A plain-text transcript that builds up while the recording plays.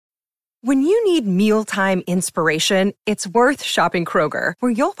When you need mealtime inspiration, it's worth shopping Kroger,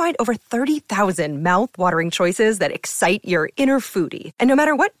 where you'll find over 30,000 mouth-watering choices that excite your inner foodie. And no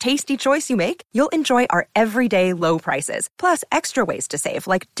matter what tasty choice you make, you'll enjoy our everyday low prices, plus extra ways to save,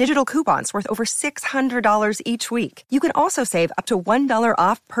 like digital coupons worth over $600 each week. You can also save up to $1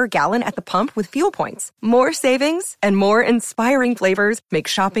 off per gallon at the pump with fuel points. More savings and more inspiring flavors make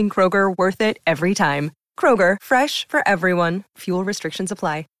shopping Kroger worth it every time. Kroger, fresh for everyone. Fuel restrictions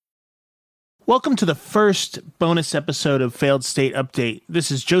apply. Welcome to the first bonus episode of Failed State Update. This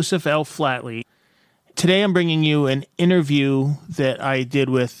is Joseph L. Flatley. Today I'm bringing you an interview that I did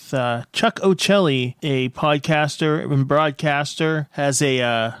with Chuck Ochelli, a podcaster and broadcaster, has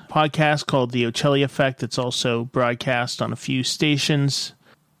a podcast called The Ochelli Effect. It's also broadcast on a few stations.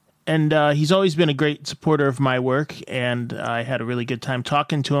 And he's always been a great supporter of my work, and I had a really good time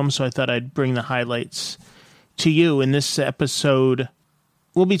talking to him, so I thought I'd bring the highlights to you. In this episode,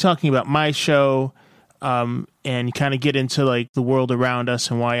 we'll be talking about my show and kind of get into like the world around us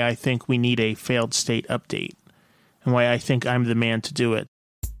and why I think we need a failed state update and why I think I'm the man to do it.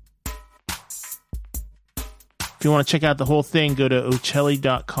 If you want to check out the whole thing, go to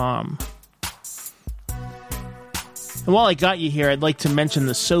Ochelli.com. And while I got you here, I'd like to mention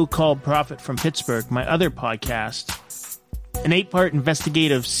the So-Called Prophet from Pittsburgh, my other podcast, an 8-part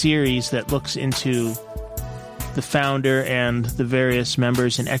investigative series that looks into the founder and the various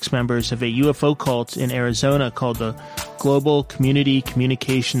members and ex-members of a UFO cult in Arizona called the Global Community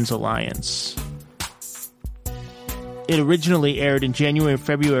Communications Alliance. It originally aired in January and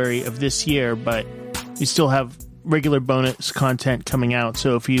February of this year, but we still have regular bonus content coming out.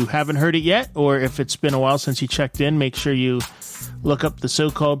 So if you haven't heard it yet, or if it's been a while since you checked in, make sure you look up the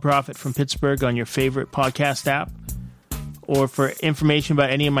So-Called Prophet from Pittsburgh on your favorite podcast app. Or for information about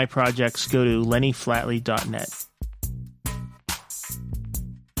any of my projects, go to lennyflatley.net.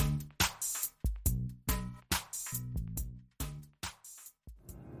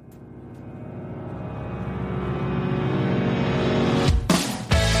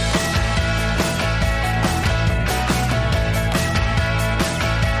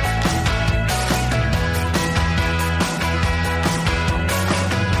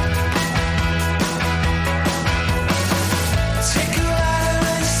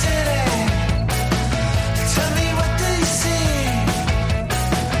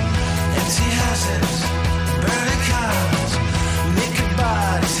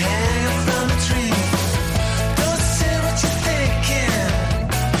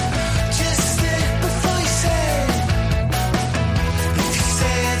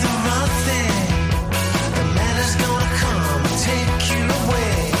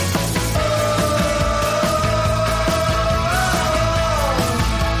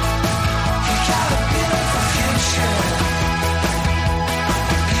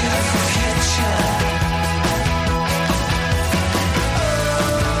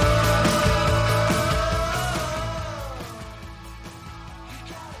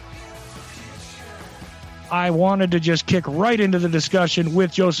 I wanted to just kick right into the discussion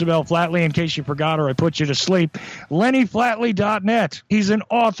with Joseph L. Flatley, in case you forgot or I put you to sleep. LennyFlatley.net. He's an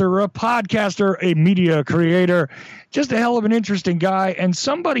author, a podcaster, a media creator, just a hell of an interesting guy, and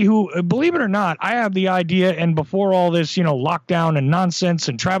somebody who, believe it or not, I have the idea, and before all this, lockdown and nonsense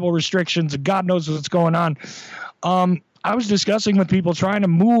and travel restrictions and God knows what's going on, I was discussing with people trying to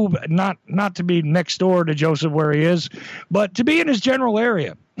move, not to be next door to Joseph where he is, but to be in his general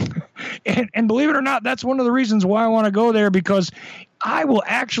area. And believe it or not, that's one of the reasons why I want to go there, because I will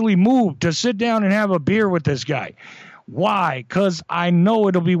actually move to sit down and have a beer with this guy. Why? Because I know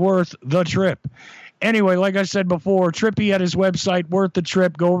it'll be worth the trip. Anyway, like I said before, Trippy at his website, worth the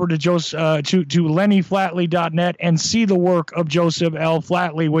trip. Go over to lennyflatley.net and see the work of Joseph L.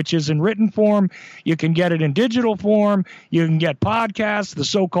 Flatley, which is in written form. You can get it in digital form. You can get podcasts, The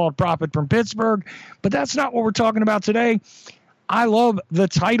So-Called Prophet from Pittsburgh. But that's not what we're talking about today. I love the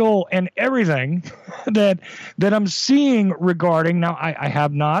title and everything that I'm seeing regarding. Now, I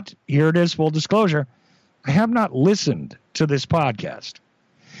have not, here it is, full disclosure, I have not listened to this podcast.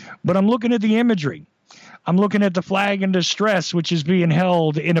 But I'm looking at the imagery. I'm looking at the flag in distress, which is being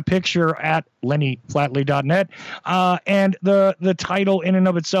held in a picture at lennyflatley.net. And the title in and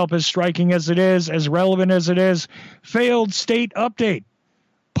of itself, as striking as it is, as relevant as it is, Failed State Update.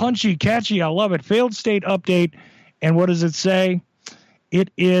 Punchy, catchy, I love it. Failed State Update. And what does it say?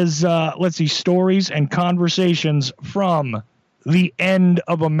 It is, stories and conversations from the end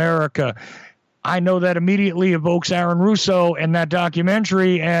of America. I know that immediately evokes Aaron Russo and that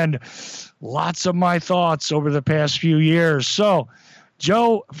documentary and lots of my thoughts over the past few years. So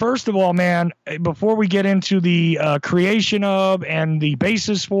Joe, first of all, man, before we get into the creation of and the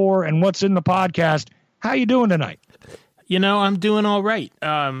basis for and what's in the podcast, how you doing tonight? I'm doing all right.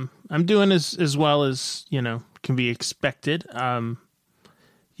 I'm doing as well as, can be expected. I'm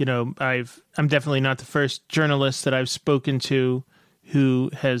definitely not the first journalist that I've spoken to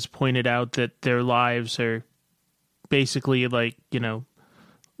who has pointed out that their lives are basically like,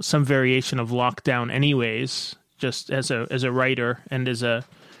 some variation of lockdown anyways, just as a writer and as a,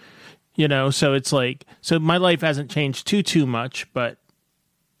 so it's like, so my life hasn't changed too much, but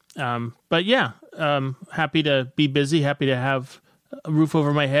yeah, happy to be busy, happy to have a roof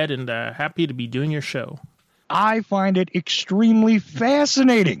over my head, and happy to be doing your show. I find it extremely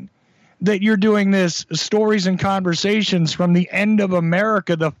fascinating that you're doing this stories and conversations from the end of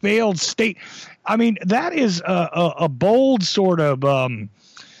America, the failed state. I mean, that is a bold sort of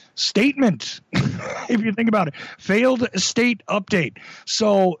statement, if you think about it. Failed state update.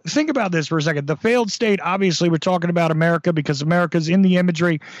 So think about this for a second. The failed state, obviously, we're talking about America because America's in the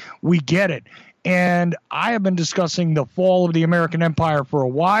imagery. We get it. And I have been discussing the fall of the American empire for a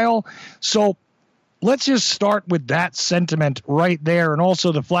while. So let's just start with that sentiment right there. And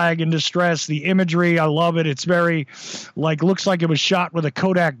also the flag in distress, the imagery. I love it. It's very looks like it was shot with a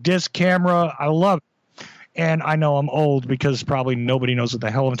Kodak disc camera. I love it. And I know I'm old because probably nobody knows what the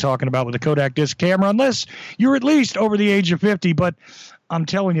hell I'm talking about with a Kodak disc camera, unless you're at least over the age of 50. But I'm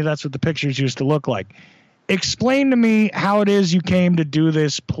telling you, that's what the pictures used to look like. Explain to me how it is you came to do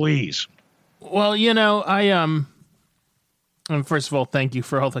this, please. Well, I and first of all, thank you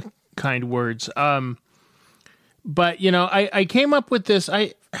for all the kind words. But I came up with this.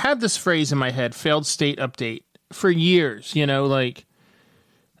 I had this phrase in my head, failed state update, for years.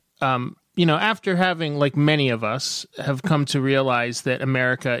 After having, like many of us, have come to realize that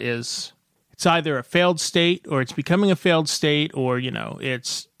America it's either a failed state or it's becoming a failed state, or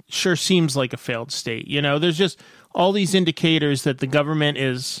it's sure seems like a failed state. There's just all these indicators that the government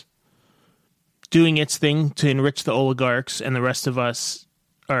is doing its thing to enrich the oligarchs, and the rest of us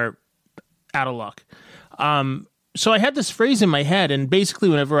are out of luck. So I had this phrase in my head, and basically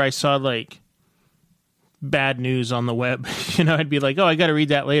whenever I saw bad news on the web, I'd be like, oh, I got to read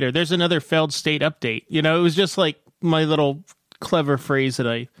that later. There's another failed state update. It was just like my little clever phrase that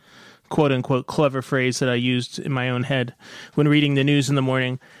I, quote unquote, clever phrase that I used in my own head when reading the news in the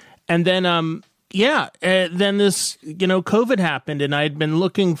morning. And then, then this, COVID happened, and I'd been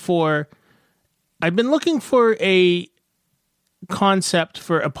looking for a concept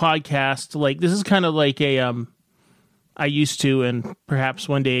for a podcast. This is kind of like I used to, and perhaps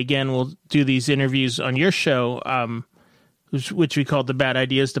one day again, we'll do these interviews on your show, which we call the Bad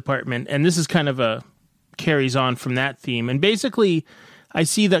Ideas Department. And this is kind of carries on from that theme. And basically, I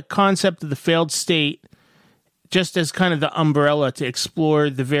see the concept of the failed state just as kind of the umbrella to explore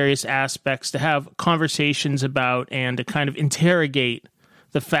the various aspects, to have conversations about, and to kind of interrogate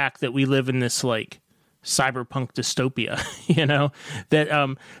the fact that we live in this cyberpunk dystopia, that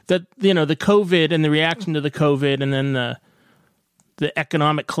the COVID and the reaction to the COVID, and then the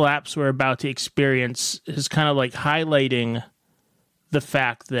economic collapse we're about to experience is kind of highlighting the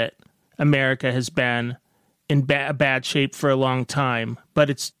fact that America has been in bad shape for a long time, but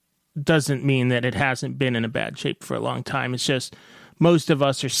it doesn't mean that it hasn't been in a bad shape for a long time. It's just most of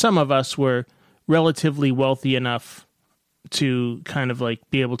us, or some of us, were relatively wealthy enough to kind of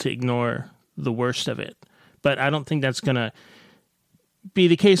be able to ignore the worst of it. But I don't think that's going to be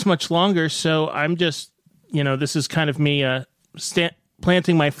the case much longer. So I'm just, this is kind of me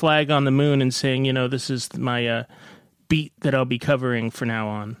planting my flag on the moon and saying, this is my beat that I'll be covering for now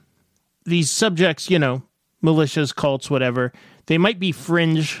on. These subjects, militias, cults, whatever, they might be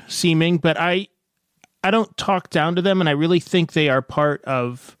fringe seeming, but I don't talk down to them, and I really think they are part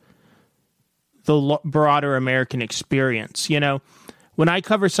of the broader American experience. When I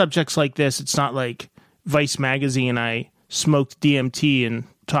cover subjects like this, it's not like Vice magazine, I smoked DMT and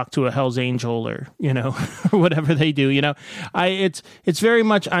talked to a Hell's Angel, or or whatever they do. It's very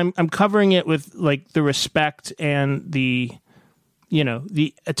much I'm covering it with the respect and the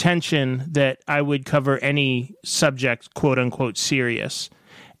attention that I would cover any subject, quote unquote, serious.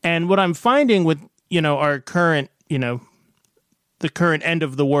 And what I'm finding with our current the current end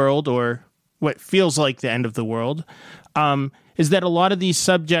of the world, or what feels like the end of the world, is that a lot of these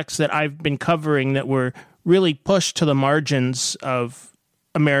subjects that I've been covering that were really pushed to the margins of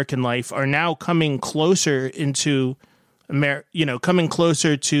American life are now coming closer into coming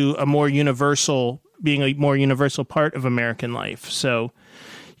closer to being a more universal part of American life. So,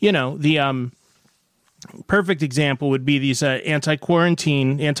 the perfect example would be these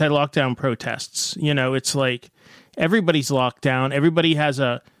anti-quarantine, anti-lockdown protests. It's everybody's locked down. Everybody has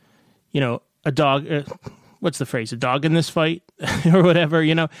a dog. What's the phrase? A dog in this fight or whatever,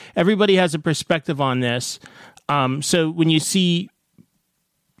 everybody has a perspective on this. So when you see,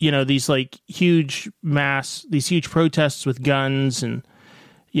 these like huge protests with guns and,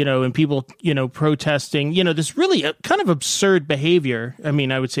 and people, protesting, this really kind of absurd behavior. I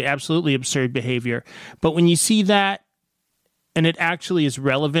mean, I would say absolutely absurd behavior. But when you see that and it actually is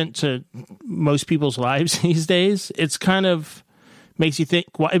relevant to most people's lives these days, it's kind of makes you think,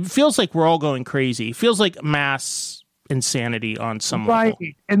 well, it feels like we're all going crazy. It feels like mass insanity on some level.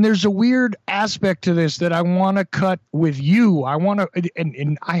 Right. And there's a weird aspect to this that I want to cut with you. I want to,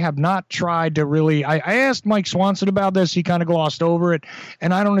 and I have not tried to really, I asked Mike Swanson about this. He kind of glossed over it,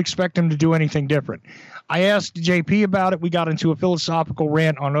 and I don't expect him to do anything different. I asked JP about it. We got into a philosophical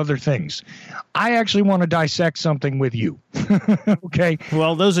rant on other things. I actually want to dissect something with you. Okay.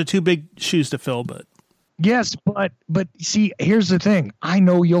 Well, those are two big shoes to fill, but. Yes, but see, here's the thing. I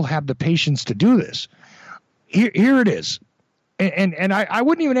know you'll have the patience to do this. Here it is. And I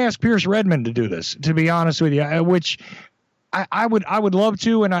wouldn't even ask Pierce Redmond to do this, to be honest with you, which I would love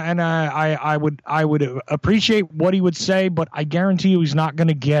to, and I would appreciate what he would say, but I guarantee you he's not going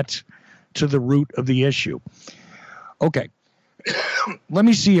to get to the root of the issue. Okay. Let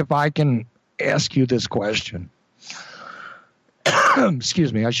me see if I can ask you this question.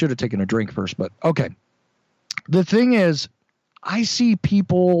 Excuse me, I should have taken a drink first, but okay. The thing is, I see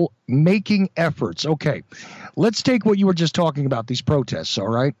people making efforts. Okay, let's take what you were just talking about, these protests, all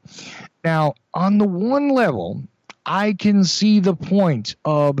right? Now, on the one level, I can see the point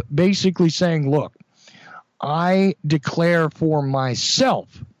of basically saying, look, I declare for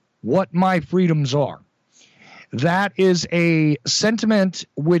myself what my freedoms are. That is a sentiment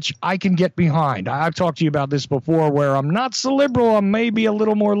which I can get behind. I've talked to you about this before, where I'm not so liberal. I'm maybe a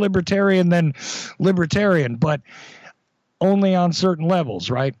little more libertarian than libertarian, but only on certain levels,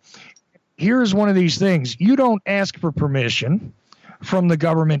 right? Here's one of these things. You don't ask for permission from the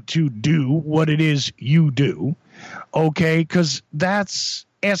government to do what it is you do, okay? Because that's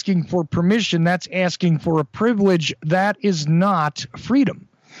asking for permission. That's asking for a privilege. That is not freedom.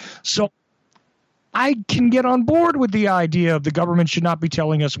 So I can get on board with the idea of the government should not be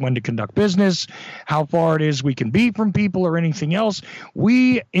telling us when to conduct business, how far it is we can be from people or anything else.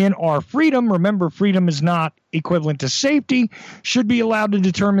 We, in our freedom, remember freedom is not equivalent to safety, should be allowed to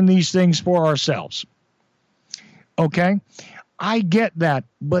determine these things for ourselves. Okay? I get that,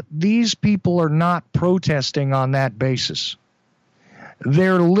 but these people are not protesting on that basis.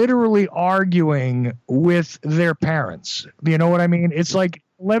 They're literally arguing with their parents. You know what I mean? It's like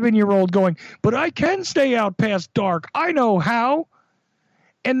 11-year-old going, but I can stay out past dark. I know how.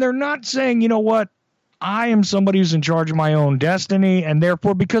 And they're not saying, you know what? I am somebody who's in charge of my own destiny. And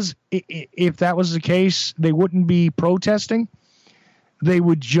therefore, because if that was the case, they wouldn't be protesting. They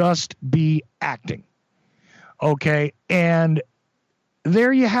would just be acting. Okay. And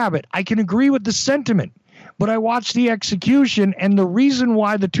there you have it. I can agree with the sentiment, but I watched the execution. And the reason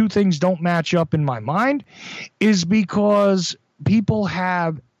why the two things don't match up in my mind is because people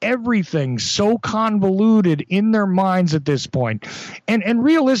have everything so convoluted in their minds at this point. And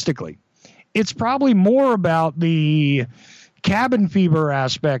realistically, it's probably more about the cabin fever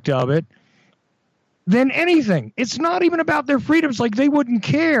aspect of it than anything. It's not even about their freedoms. Like, they wouldn't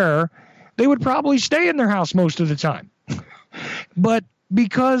care. They would probably stay in their house most of the time. But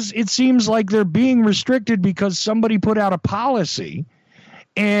because it seems like they're being restricted because somebody put out a policy.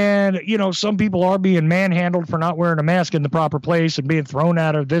 And, you know, some people are being manhandled for not wearing a mask in the proper place and being thrown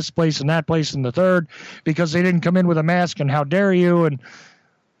out of this place and that place and the third because they didn't come in with a mask, and how dare you? And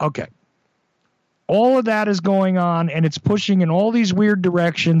okay, all of that is going on, and it's pushing in all these weird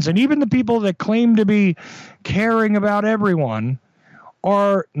directions. And even the people that claim to be caring about everyone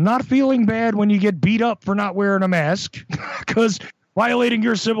are not feeling bad when you get beat up for not wearing a mask, because violating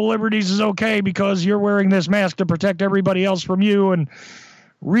your civil liberties is okay because you're wearing this mask to protect everybody else from you. And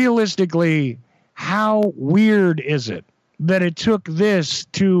realistically, how weird is it that it took this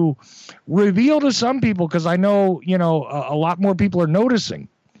to reveal to some people, because I know, you know, a lot more people are noticing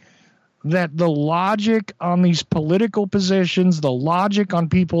that the logic on these political positions, the logic on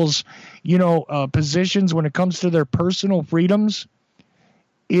people's, you know, positions when it comes to their personal freedoms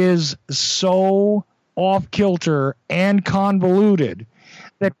is so off kilter and convoluted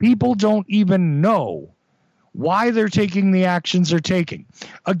that people don't even know why they're taking the actions they're taking.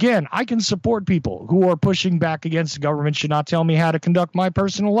 Again, I can support people who are pushing back against the government should not tell me how to conduct my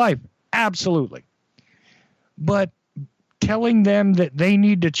personal life. Absolutely. But telling them that they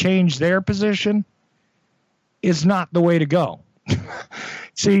need to change their position is not the way to go.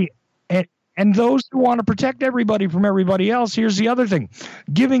 See, And those who want to protect everybody from everybody else, here's the other thing: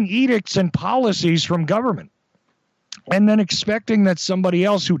 giving edicts and policies from government, and then expecting that somebody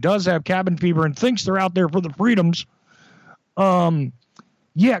else who does have cabin fever and thinks they're out there for the freedoms,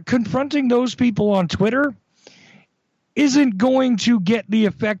 confronting those people on Twitter isn't going to get the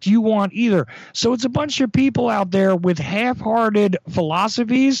effect you want either. So it's a bunch of people out there with half-hearted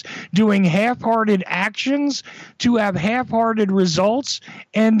philosophies, doing half-hearted actions to have half-hearted results,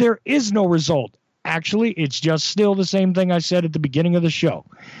 and there is no result. Actually, it's just still the same thing I said at the beginning of the show.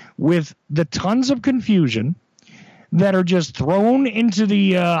 With the tons of confusion that are just thrown into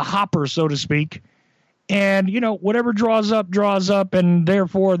the hopper, so to speak, and, whatever draws up, and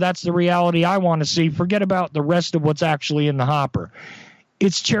therefore that's the reality I want to see. Forget about the rest of what's actually in the hopper.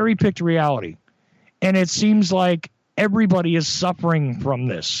 It's cherry-picked reality, and it seems like everybody is suffering from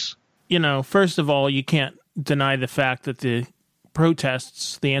this. First of all, you can't deny the fact that the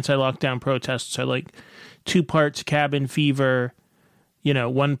protests, the anti-lockdown protests, are like 2 parts cabin fever,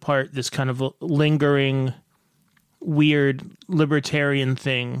 1 part this kind of lingering, weird libertarian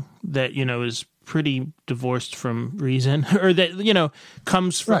thing that, is pretty divorced from reason, or that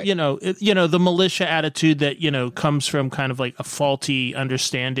comes from right. The militia attitude that comes from kind of like a faulty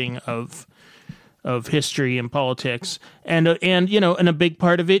understanding of history and politics, and a big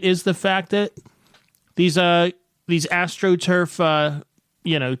part of it is the fact that these AstroTurf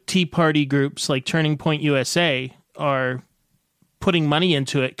Tea Party groups like Turning Point USA are putting money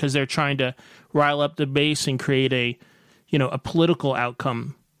into it because they're trying to rile up the base and create a political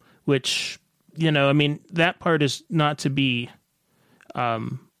outcome, which that part is not to be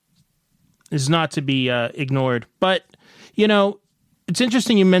ignored. But it's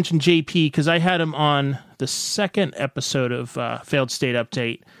interesting you mentioned JP, because I had him on the second episode of Failed State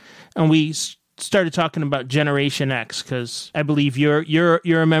Update, and we started talking about Generation X, because I believe you're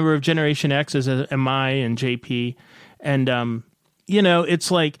a member of Generation X, as am I and JP, and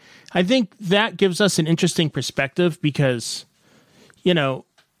it's like, I think that gives us an interesting perspective, because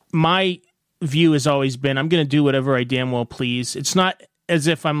my view has always been, I'm going to do whatever I damn well please. It's not as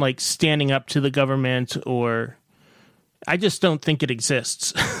if I'm like standing up to the government, or I just don't think it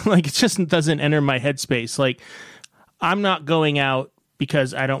exists. Like, it just doesn't enter my headspace. Like, I'm not going out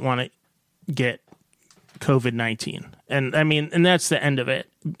because I don't want to get COVID-19. And I mean, and that's the end of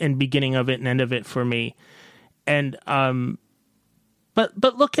it, and beginning of it and end of it for me. And,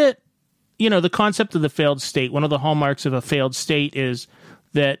 but look at, the concept of the failed state. One of the hallmarks of a failed state is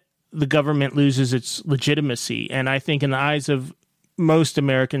that the government loses its legitimacy. And I think in the eyes of most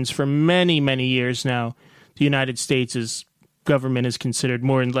Americans for many, many years now, the United States' government is considered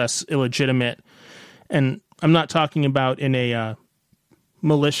more and less illegitimate. And I'm not talking about in a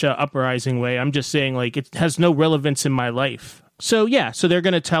militia uprising way. I'm just saying, like, it has no relevance in my life. So they're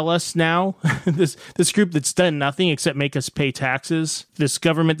going to tell us now, this group that's done nothing except make us pay taxes, this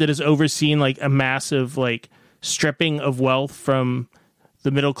government that has overseen like a massive like stripping of wealth from the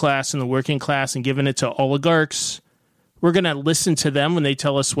middle class and the working class and giving it to oligarchs. We're going to listen to them when they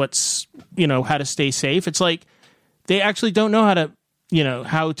tell us what's, how to stay safe. It's like they actually don't know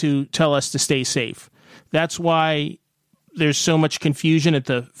how to tell us to stay safe. That's why there's so much confusion at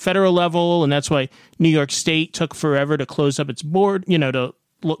the federal level, and that's why New York State took forever to close up its board, to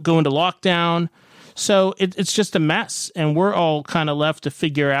go into lockdown. So it's just a mess, and we're all kind of left to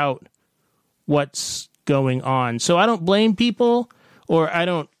figure out what's going on. So I don't blame people, or I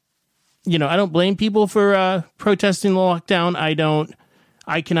don't blame people for protesting the lockdown.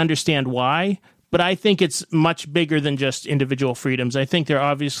 I can understand why, but I think it's much bigger than just individual freedoms. I think they're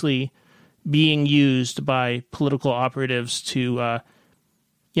obviously being used by political operatives to,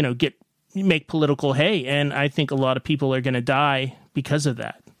 make political hay. And I think a lot of people are going to die because of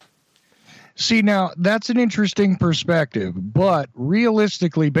that. See, now that's an interesting perspective, but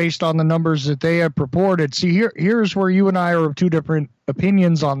realistically, based on the numbers that they have purported, here's where you and I are of two different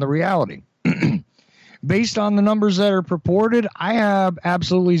opinions on the reality. Based on the numbers that are purported, I have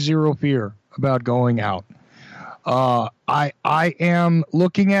absolutely zero fear about going out. I am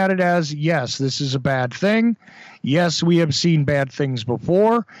looking at it as, yes, this is a bad thing. Yes, we have seen bad things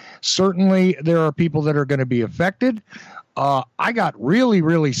before. Certainly, there are people that are going to be affected. I got really,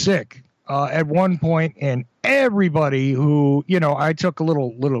 really sick at one point, and everybody who, I took a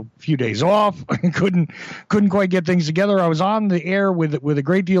little few days off, couldn't quite get things together. I was on the air with a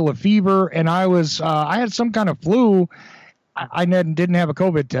great deal of fever, and I had some kind of flu. I didn't have a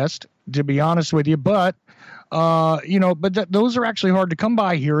COVID test, to be honest with you, but those are actually hard to come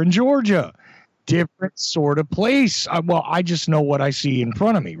by here in Georgia. Different sort of place. I just know what I see in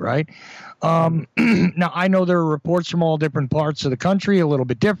front of me, right? Now, I know there are reports from all different parts of the country, a little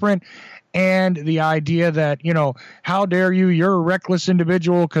bit different. And the idea that, how dare you, you're a reckless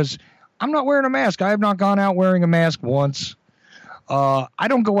individual because I'm not wearing a mask. I have not gone out wearing a mask once. I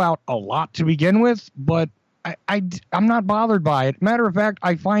don't go out a lot to begin with, but I'm not bothered by it. Matter of fact,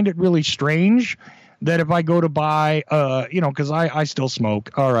 I find it really strange that if I go to buy, because I still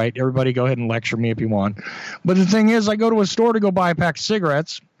smoke. All right, everybody go ahead and lecture me if you want. But the thing is, I go to a store to go buy a pack of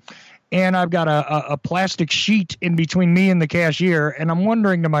cigarettes, and I've got a plastic sheet in between me and the cashier, and I'm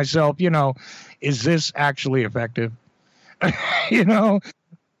wondering to myself, is this actually effective?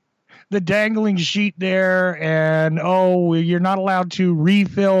 The dangling sheet there, and you're not allowed to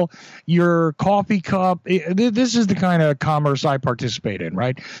refill your coffee cup. This is the kind of commerce I participate in,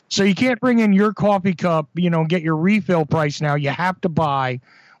 right? So you can't bring in your coffee cup, get your refill price now. You have to buy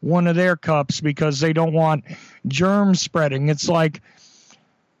one of their cups because they don't want germ spreading. It's like,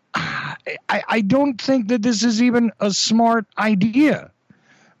 I don't think that this is even a smart idea,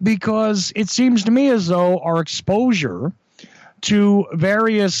 because it seems to me as though our exposure to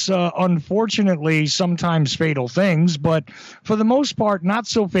various, unfortunately, sometimes fatal things, but for the most part, not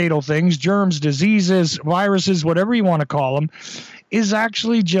so fatal things, germs, diseases, viruses, whatever you want to call them, is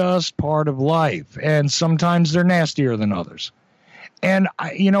actually just part of life. And sometimes they're nastier than others. And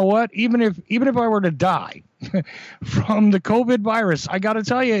you know what? Even if I were to die from the COVID virus, I got to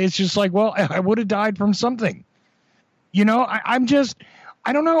tell you, it's just like, well, I would have died from something.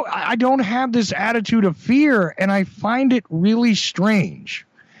 I don't know. I don't have this attitude of fear, and I find it really strange.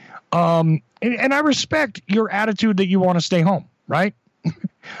 And I respect your attitude that you want to stay home, right?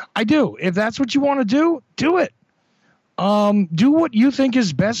 I do. If that's what you want to do, do it. Do what you think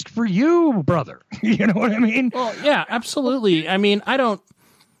is best for you, brother. You know what I mean? Well, yeah, absolutely. I mean, I don't,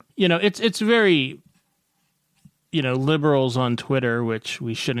 it's very, liberals on Twitter, which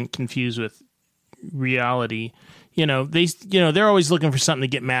we shouldn't confuse with reality. They're always looking for something to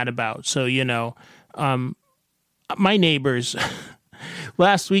get mad about. So, my neighbors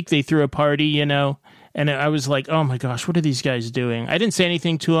last week, they threw a party, and I was like, oh my gosh, what are these guys doing? I didn't say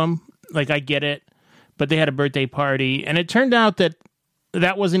anything to them. Like, I get it, but they had a birthday party, and it turned out that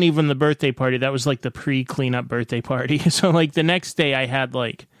wasn't even the birthday party. That was like the pre-cleanup birthday party. So like the next day I had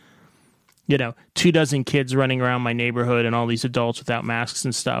 24 kids running around my neighborhood and all these adults without masks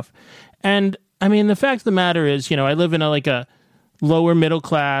and stuff. And I mean, the fact of the matter is, I live in a lower middle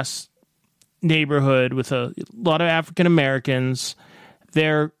class neighborhood with a lot of African Americans.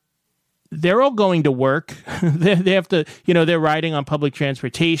 They're all going to work. they have to, they're riding on public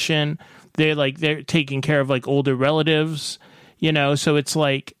transportation. They're taking care of older relatives, so it's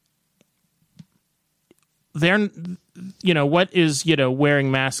like they're, what is,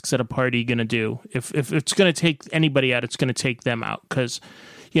 wearing masks at a party going to do? If it's going to take anybody out, it's going to take them out. 'Cause,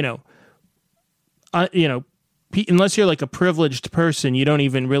 unless you're a privileged person, you don't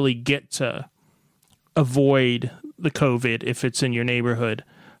even really get to avoid the COVID if it's in your neighborhood.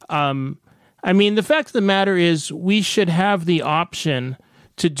 I mean, the fact of the matter is we should have the option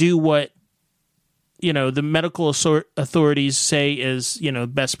to do what, the medical authorities say is,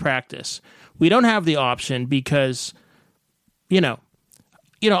 best practice. We don't have the option because,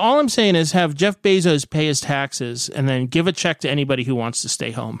 all I'm saying is have Jeff Bezos pay his taxes and then give a check to anybody who wants to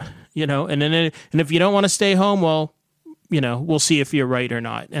stay home, and if you don't want to stay home, well, we'll see if you're right or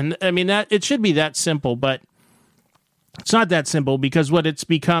not. And I mean, that it should be that simple, but it's not that simple, because what it's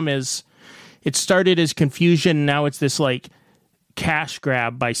become is it started as confusion. Now it's this cash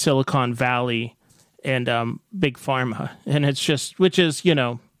grab by Silicon Valley and Big Pharma. And it's just, which is,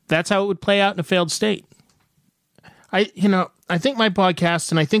 that's how it would play out in a failed state. I think my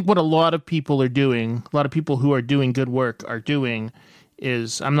podcast, and I think what a lot of people are doing, a lot of people who are doing good work are doing,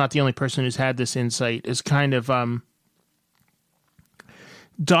 is, I'm not the only person who's had this insight, is kind of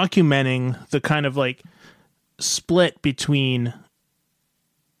documenting the kind of split between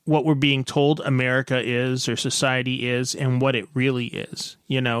what we're being told America is or society is and what it really is.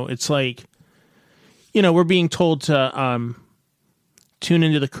 It's we're being told to tune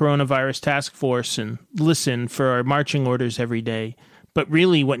into the coronavirus task force and listen for our marching orders every day. But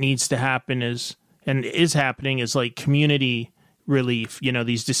really what needs to happen is, and is happening, is community relief.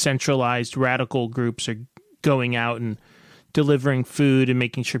 These decentralized radical groups are going out and delivering food and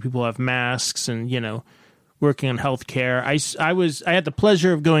making sure people have masks and, working on healthcare. I had the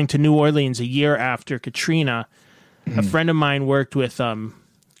pleasure of going to New Orleans a year after Katrina. Mm-hmm. A friend of mine worked with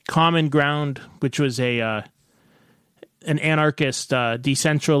Common Ground, which was an anarchist,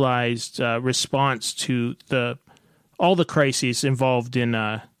 decentralized response to all the crises involved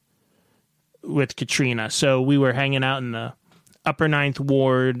in with Katrina. So we were hanging out in the Upper Ninth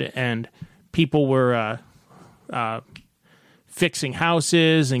Ward, and people were fixing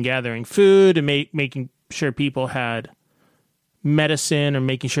houses and gathering food and making sure people had medicine or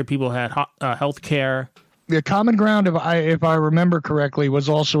making sure people had health care. The Common Ground, if I remember correctly, was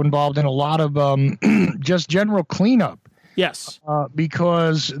also involved in a lot of just general cleanup. Yes.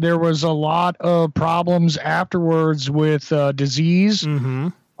 Because there was a lot of problems afterwards with disease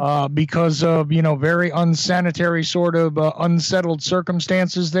because of, very unsanitary sort of unsettled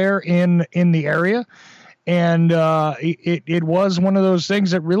circumstances there in the area. And it was one of those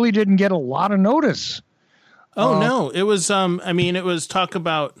things that really didn't get a lot of notice. Oh, no. It was, it was talk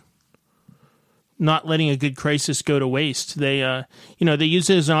about not letting a good crisis go to waste. They, they use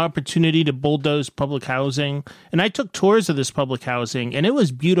it as an opportunity to bulldoze public housing. And I took tours of this public housing, and it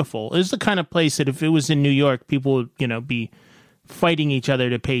was beautiful. It was the kind of place that if it was in New York, people would, be fighting each other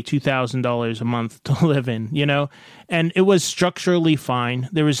to pay $2,000 a month to live in, And it was structurally fine.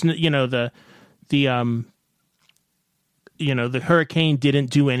 There was, the hurricane didn't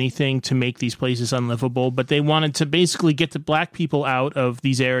do anything to make these places unlivable, but they wanted to basically get the black people out of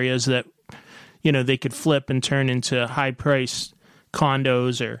these areas that they could flip and turn into high-priced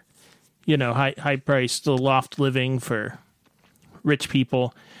condos or, high-priced loft living for rich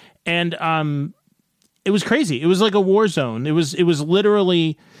people. And it was crazy. It was like a war zone. It was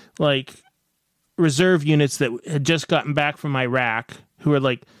literally like reserve units that had just gotten back from Iraq who were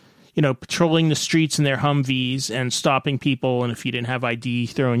like, patrolling the streets in their Humvees and stopping people. And if you didn't have ID,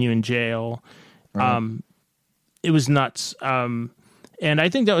 throwing you in jail. Right. It was nuts. And I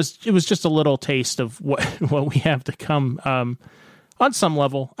think it was just a little taste of what we have to come on some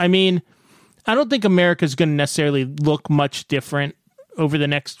level. I mean, I don't think America's going to necessarily look much different over the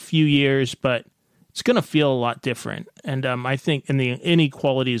next few years, but it's going to feel a lot different. And I think the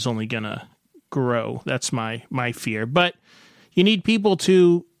inequality is only going to grow. That's my fear. But you need people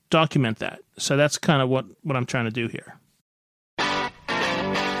to document that. So that's kind of what I'm trying to do here.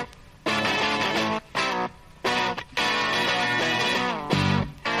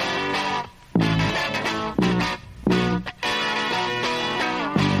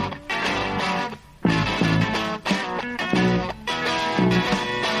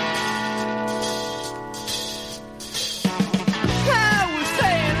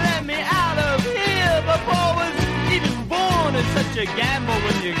 A gamble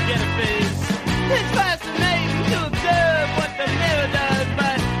when you get a face. It's fascinating to observe what the mirror does,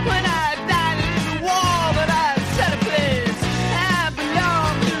 but when I died it is a wall that I set a place. I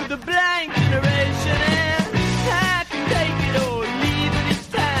belong to the blank generation and I can take it or leave it each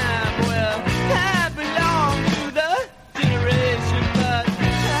time. Well, I belong to the generation, but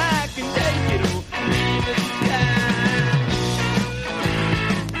I can take it or leave it each time.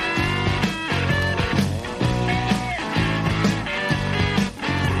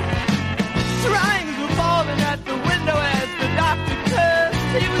 At the window as the doctor cursed.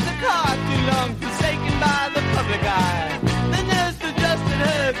 He was a car too long forsaken by the public eye. The nurse adjusted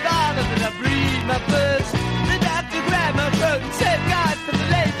her garters and I breathed my first. The doctor grabbed my throat and said, God, for the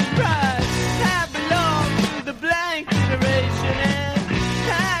lazy pride, I belong to the blank generation and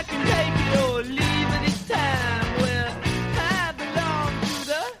I can take it or leave it each time. Well, I belong to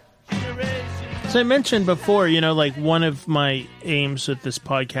the generation. So I mentioned before, like one of my aims with this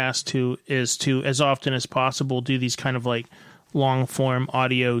podcast is to, as often as possible, do these kind of like long form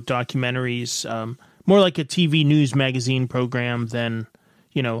audio documentaries, more like a TV news magazine program than,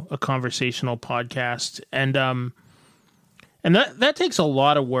 a conversational podcast. And that takes a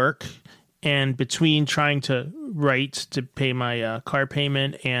lot of work. And between trying to write to pay my car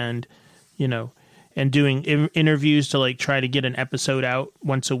payment and, and doing interviews to like try to get an episode out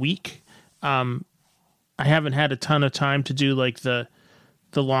once a week, I haven't had a ton of time to do like the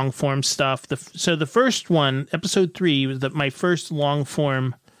long form stuff. So the first one, episode 3, was my first long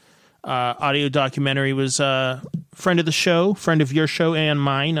form audio documentary. Was a friend of the show, friend of your show and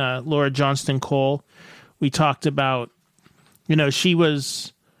mine, Laura Johnston Cole. We talked about, she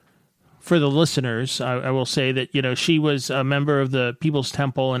was, for the listeners, I will say that, she was a member of the People's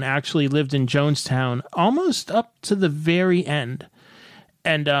Temple and actually lived in Jonestown almost up to the very end.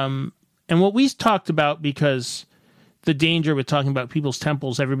 And what we talked about, because the danger with talking about People's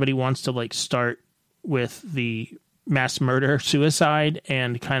Temples, everybody wants to like start with the mass murder, suicide,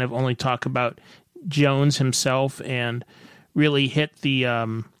 and kind of only talk about Jones himself and really hit the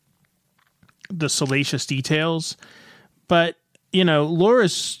salacious details. But,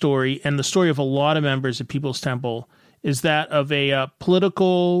 Laura's story and the story of a lot of members of People's Temple is that of a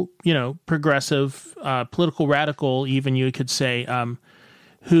political, progressive, political radical, even you could say,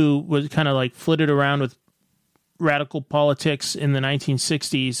 who was kind of like flitted around with radical politics in the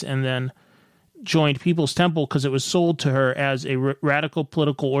 1960s and then joined People's Temple because it was sold to her as a radical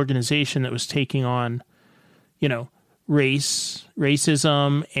political organization that was taking on,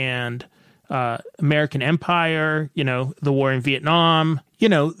 racism and American empire, the war in Vietnam,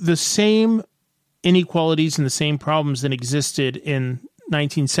 the same inequalities and the same problems that existed in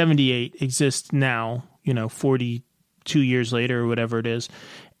 1978 exist now, 42 years later or whatever it is.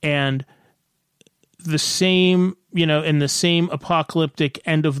 And the same, and the same apocalyptic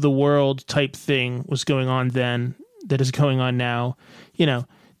end of the world type thing was going on then that is going on now,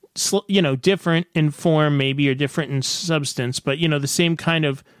 different in form maybe or different in substance, but, the same kind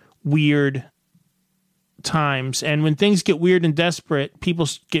of weird times. And when things get weird and desperate, people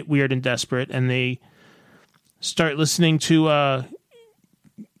get weird and desperate, and they start listening to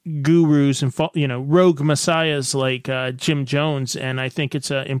gurus and rogue messiahs like Jim Jones. And I think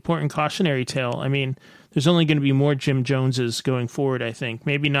it's an important cautionary tale. I mean, there's only going to be more Jim Joneses going forward, I think.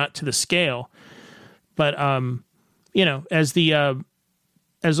 Maybe not to the scale, but as the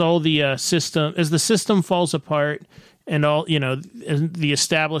system falls apart and all, the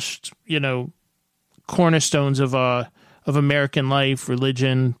established, cornerstones of American life,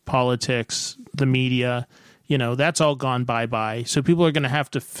 religion, politics, the media, that's all gone bye-bye. So people are going to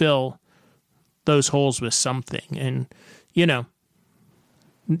have to fill those holes with something. And,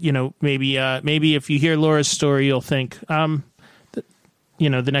 maybe if you hear Laura's story, you'll think, the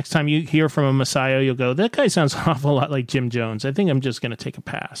next time you hear from a messiah, you'll go, that guy sounds an awful lot like Jim Jones. I think I'm just going to take a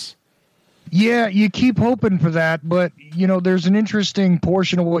pass. Yeah, you keep hoping for that, but, there's an interesting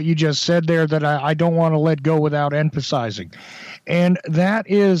portion of what you just said there that I don't want to let go without emphasizing. And that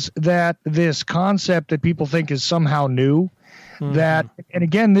is that this concept that people think is somehow new, that, and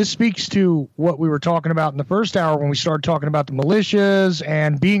again, this speaks to what we were talking about in the first hour when we started talking about the militias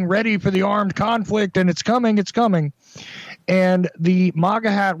and being ready for the armed conflict, and it's coming. And the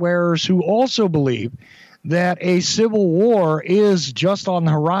MAGA hat wearers who also believe that a civil war is just on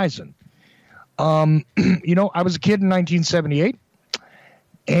the horizon. I was a kid in 1978,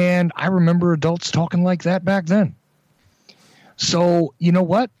 and I remember adults talking like that back then. So, you know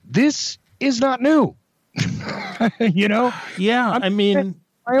what? This is not new. Yeah, I mean,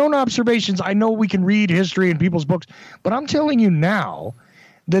 my own observations, I know we can read history in people's books, but I'm telling you now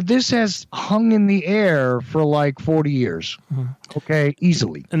that this has hung in the air for like 40 years. Okay,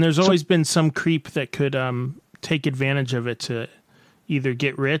 easily. And there's always been some creep that could take advantage of it to either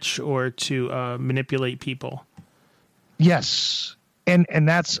get rich or to manipulate people. Yes. And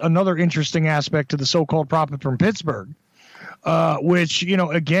that's another interesting aspect to the so-called Prophet from Pittsburgh, which,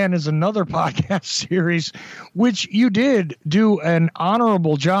 again, is another podcast series, which you did do an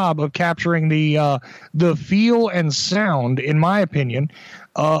honorable job of capturing the feel and sound, in my opinion,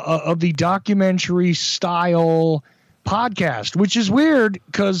 of the documentary style podcast, which is weird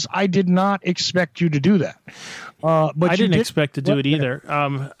because I did not expect you to do that. But I didn't expect to do it either.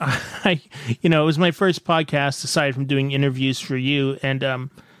 It was my first podcast aside from doing interviews for you. And,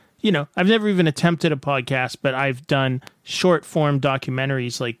 I've never even attempted a podcast, but I've done short form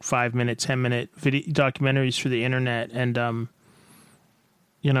documentaries, like 5-minute, 10-minute video documentaries for the internet. And,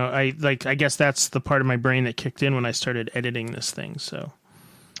 I guess that's the part of my brain that kicked in when I started editing this thing. So.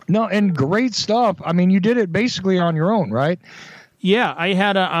 No, and great stuff. I mean, you did it basically on your own, right? Yeah, I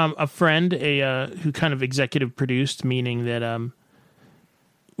had a friend who kind of executive produced, meaning that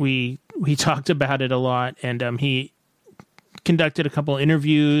we talked about it a lot, and he conducted a couple of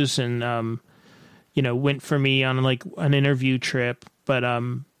interviews and went for me on like an interview trip, but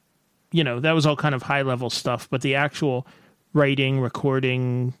that was all kind of high level stuff. But the actual writing,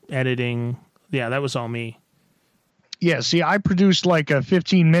 recording, editing, yeah, that was all me. Yeah, see, I produced like a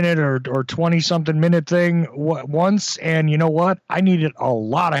 15-minute or 20-something minute thing once, and you know what? I needed a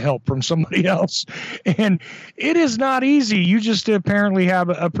lot of help from somebody else, and it is not easy. You just apparently have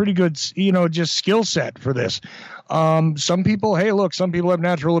a pretty good, just skill set for this. Some people have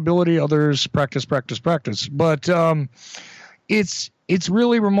natural ability, others practice. But it's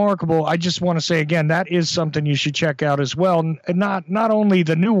really remarkable. I just want to say again, that is something you should check out as well. And not only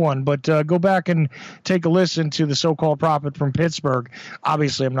the new one, but go back and take a listen to the so-called Prophet from Pittsburgh.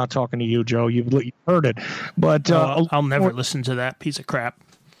 Obviously, I'm not talking to you, Joe. You've heard it, but I'll never listen to that piece of crap.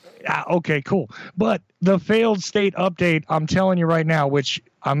 Okay, cool. But the failed state update, I'm telling you right now, which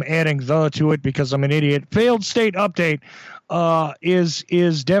I'm adding to it because I'm an idiot. Failed state update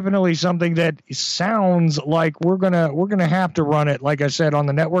is definitely something that sounds like we're gonna have to run it, like I said, on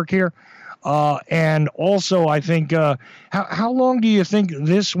the network here. And also, I think how long do you think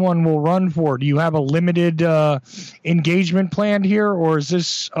this one will run for? Do you have a limited engagement planned here, or is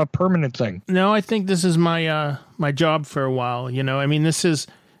this a permanent thing? No, I think this is my my job for a while. I mean, this is.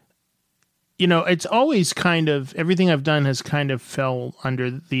 it's always kind of, everything I've done has kind of fell under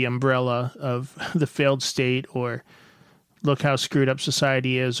the umbrella of the failed state, or look how screwed up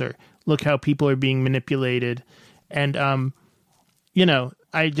society is, or look how people are being manipulated. And,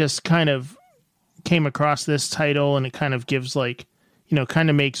 I just kind of came across this title, and it kind of gives kind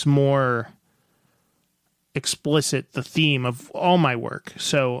of makes more explicit the theme of all my work.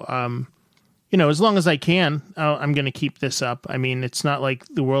 So, as long as I can, I'm going to keep this up. I mean, it's not like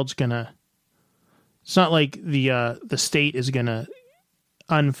the world's it's not like the state is going to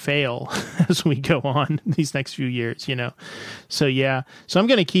unfail as we go on these next few years, So, yeah. So I'm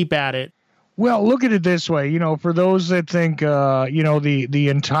going to keep at it. Well, look at it this way, for those that think, the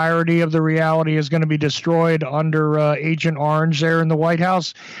entirety of the reality is going to be destroyed under Agent Orange there in the White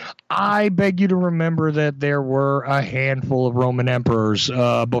House, I beg you to remember that there were a handful of Roman emperors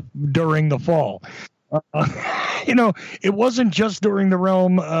during the fall. It wasn't just during the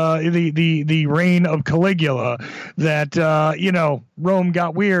the reign of Caligula that, Rome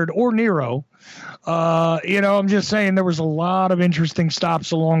got weird, or Nero. I'm just saying there was a lot of interesting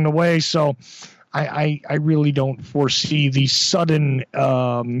stops along the way. So I really don't foresee the sudden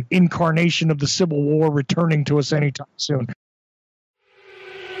incarnation of the Civil War returning to us anytime soon.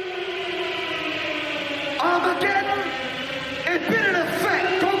 Armageddon, it's been in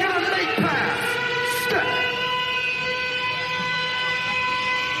effect. Go down Lake Pass. Step.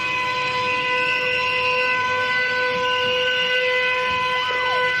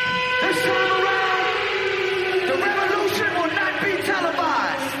 This time around, the revolution will not be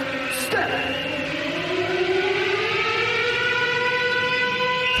televised. Step.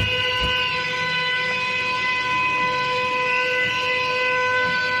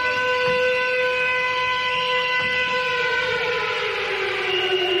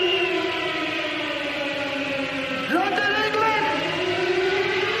 London, England,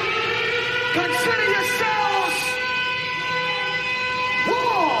 consider yourselves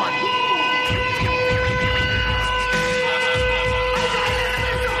warned.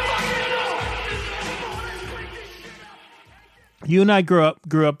 You and I grew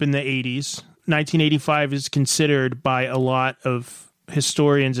up in the 80s. 1985 is considered by a lot of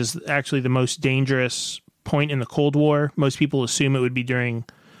historians as actually the most dangerous point in the Cold War. Most people assume it would be during,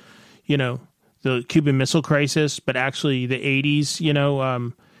 the Cuban Missile Crisis, but actually the 80s,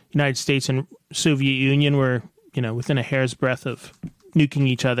 United States and Soviet Union were, within a hair's breadth of nuking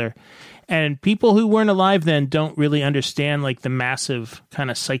each other. And people who weren't alive then don't really understand the massive kind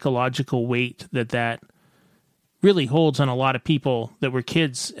of psychological weight that really holds on a lot of people that were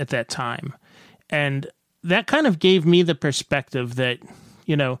kids at that time. And that kind of gave me the perspective that,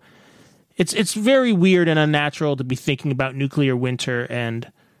 it's very weird and unnatural to be thinking about nuclear winter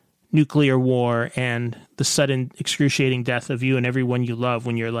and nuclear war and the sudden excruciating death of you and everyone you love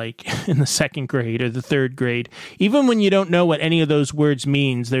when you're in the second grade or the third grade. Even when you don't know what any of those words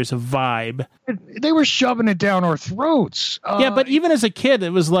means, there's a vibe. They were shoving it down our throats. Yeah, but even as a kid, it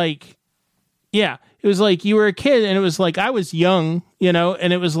was it was you were a kid, and it was I was young,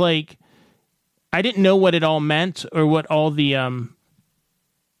 and it was I didn't know what it all meant, or what all the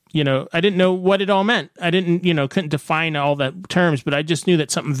I didn't know what it all meant. I didn't, couldn't define all the terms, but I just knew that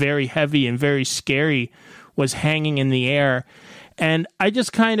something very heavy and very scary was hanging in the air. And I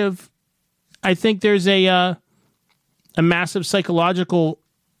just I think there's a massive psychological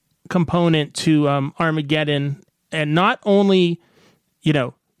component to Armageddon, and not only,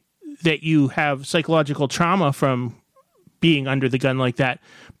 that you have psychological trauma from being under the gun like that,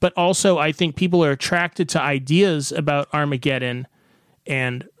 but also I think people are attracted to ideas about Armageddon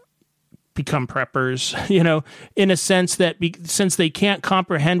and become preppers, in a sense that since they can't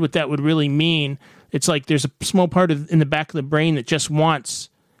comprehend what that would really mean, it's there's a small part in the back of the brain that just wants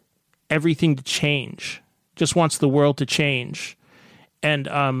everything to change, just wants the world to change. And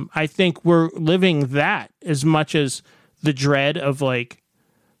I think we're living that as much as the dread of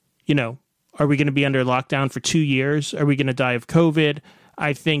are we going to be under lockdown for 2 years? Are we going to die of COVID?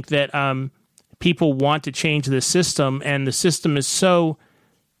 I think that people want to change the system, and the system is so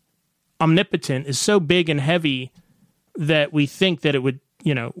omnipotent, is so big and heavy that we think that it would,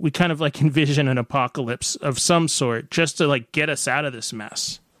 we kind of envision an apocalypse of some sort just to get us out of this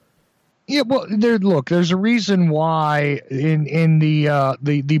mess. Yeah, well, there's a reason why in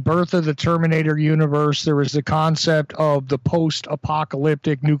the birth of the Terminator universe, there was the concept of the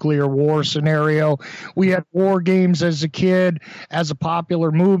post-apocalyptic nuclear war scenario. We had War Games as a kid, as a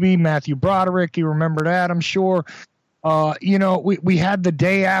popular movie. Matthew Broderick, you remember that, I'm sure. We had the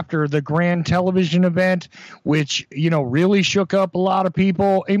day after the grand television event, which, really shook up a lot of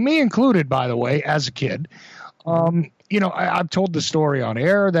people, and me included, by the way, as a kid. I've told the story on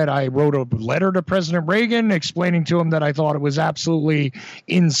air that I wrote a letter to President Reagan explaining to him that I thought it was absolutely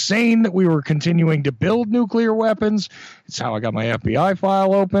insane that we were continuing to build nuclear weapons. It's how I got my FBI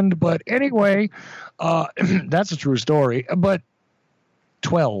file opened. But anyway, that's a true story. But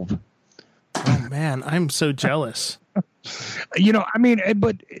 12. Oh, man, I'm so jealous. But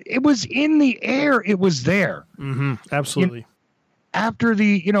it was in the air. It was there. Mm-hmm. Absolutely. After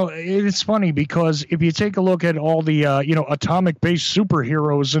it's funny because if you take a look at all the, atomic-based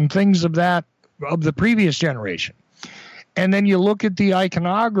superheroes and things of the previous generation, and then you look at the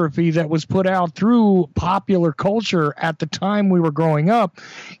iconography that was put out through popular culture at the time we were growing up,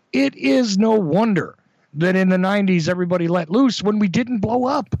 it is no wonder that in the 90s everybody let loose when we didn't blow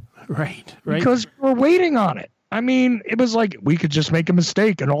up. Right. Because we're waiting on it. I mean, it was like we could just make a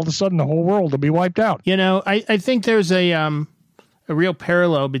mistake and all of a sudden the whole world will be wiped out. I think there's a real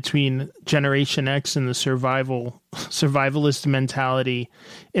parallel between Generation X and the survivalist mentality,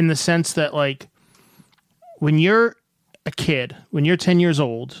 in the sense that, like, when you're a kid, when you're 10 years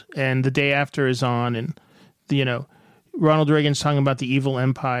old and the day after is on, and Ronald Reagan's talking about the evil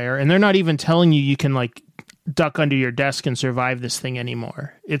empire, and they're not even telling you can, like, duck under your desk and survive this thing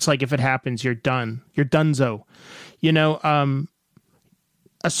anymore. It's like, if it happens, you're done. You're donezo.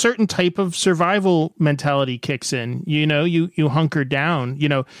 A certain type of survival mentality kicks in. You hunker down.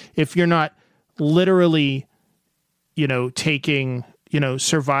 If you're not literally, taking,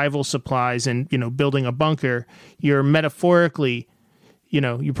 survival supplies and, building a bunker, you're metaphorically,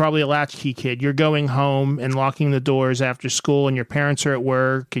 you're probably a latchkey kid. You're going home and locking the doors after school, and your parents are at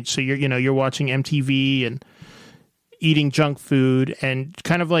work. So you're watching MTV and eating junk food, and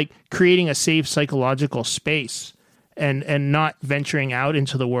kind of like creating a safe psychological space. And not venturing out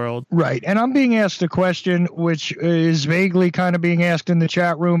into the world. Right. And I'm being asked a question which is vaguely kind of being asked in the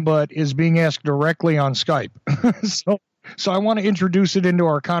chat room, but is being asked directly on Skype. So I want to introduce it into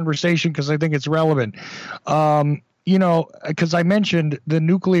our conversation because I think it's relevant. Because I mentioned the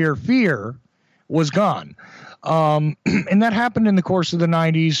nuclear fear was gone. And that happened in the course of the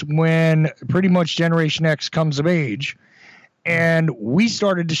 90s when pretty much Generation X comes of age. And we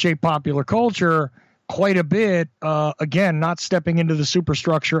started to shape popular culture quite a bit, again, not stepping into the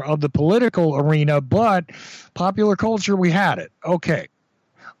superstructure of the political arena, but popular culture, we had it. Okay.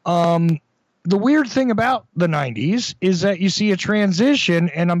 The weird thing about the 90s is that you see a transition,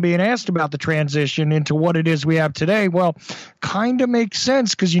 and I'm being asked about the transition into what it is we have today. Well, kind of makes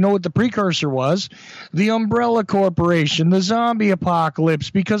sense because you know what the precursor was? The Umbrella Corporation, the zombie apocalypse,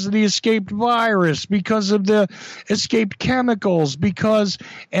 because of the escaped virus, because of the escaped chemicals,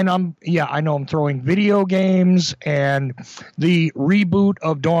 I know I'm throwing video games and the reboot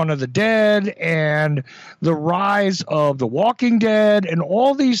of Dawn of the Dead and the rise of The Walking Dead, and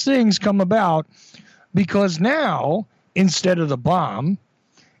all these things come about because now, instead of the bomb,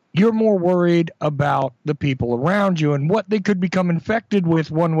 you're more worried about the people around you and what they could become infected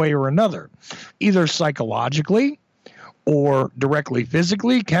with one way or another, either psychologically or directly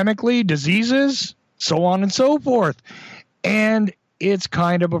physically, chemically, diseases, so on and so forth. And it's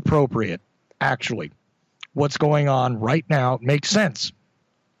kind of appropriate, actually. What's going on right now makes sense.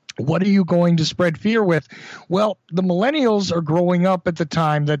 What are you going to spread fear with? Well, the millennials are growing up at the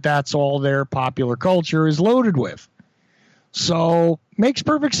time that's all their popular culture is loaded with. So makes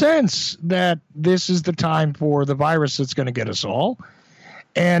perfect sense that this is the time for the virus that's going to get us all.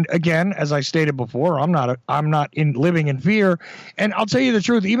 And again, as I stated before, I'm not living in fear. And I'll tell you the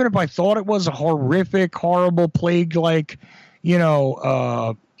truth, even if I thought it was a horrific, horrible plague-like,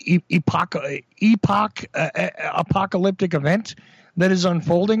 apocalyptic event that is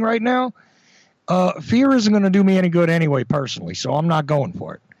unfolding right now, fear isn't going to do me any good anyway, personally. So I'm not going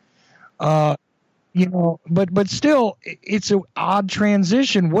for it. But still, it's an odd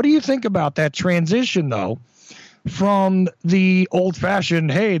transition. What do you think about that transition, though, from the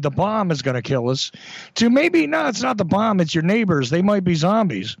old-fashioned, hey, the bomb is going to kill us, to maybe, no, it's not the bomb, it's your neighbors. They might be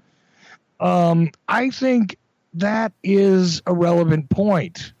zombies. I think that is a relevant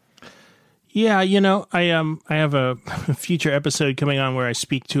point. Yeah, I have a future episode coming on where I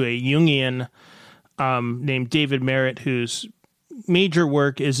speak to a Jungian named David Merritt, whose major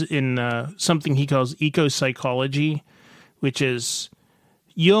work is in something he calls eco-psychology, which is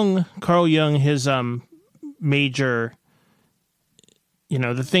Carl Jung, his major,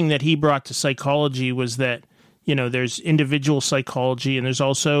 the thing that he brought to psychology was that, there's individual psychology and there's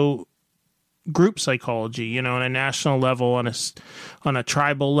also group psychology, on a national level, on a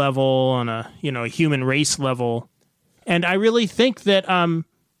tribal level, on a human race level. And I really think that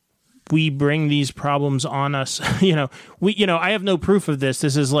we bring these problems on us. I have no proof of this.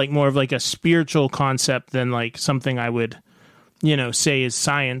 This is like more of like a spiritual concept than like something I would, say is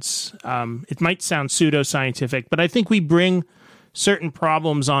science. It might sound pseudoscientific, but I think we bring certain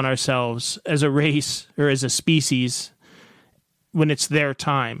problems on ourselves as a race or as a species when it's their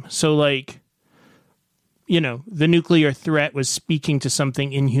time. So like, the nuclear threat was speaking to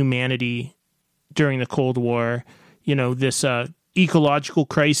something in humanity during the Cold War. This ecological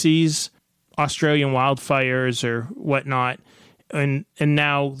crises, Australian wildfires or whatnot, and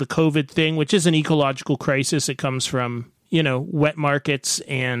now the COVID thing, which is an ecological crisis. It comes from, wet markets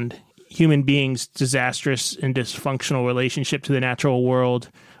and human beings' disastrous and dysfunctional relationship to the natural world,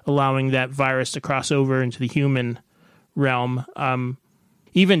 allowing that virus to cross over into the human realm.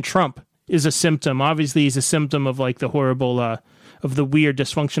 Even Trump is a symptom. Obviously, he's a symptom of like the horrible, of the weird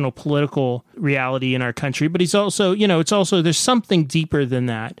dysfunctional political reality in our country. But he's also, there's something deeper than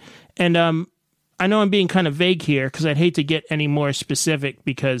that. And I know I'm being kind of vague here because I'd hate to get any more specific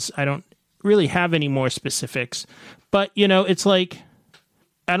because I don't really have any more specifics. But, it's like,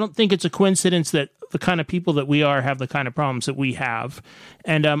 I don't think it's a coincidence that the kind of people that we are have the kind of problems that we have.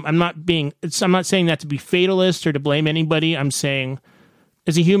 And I'm not saying that to be fatalist or to blame anybody. I'm saying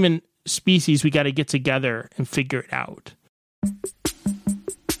as a human species, we got to get together and figure it out.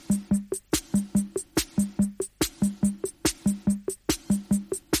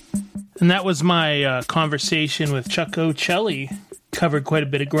 And that was my conversation with Chuck Ocelli. Covered quite a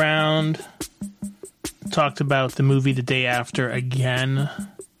bit of ground. Talked about the movie The Day After again.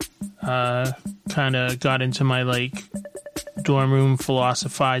 Kind of got into my dorm room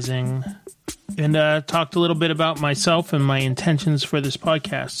philosophizing. And talked a little bit about myself and my intentions for this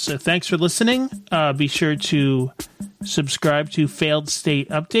podcast. So thanks for listening. Be sure to subscribe to Failed State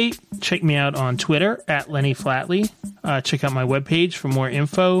Update. Check me out on Twitter at Lenny Flatley. Check out my webpage for more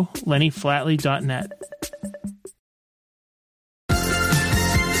info, lennyflatley.net.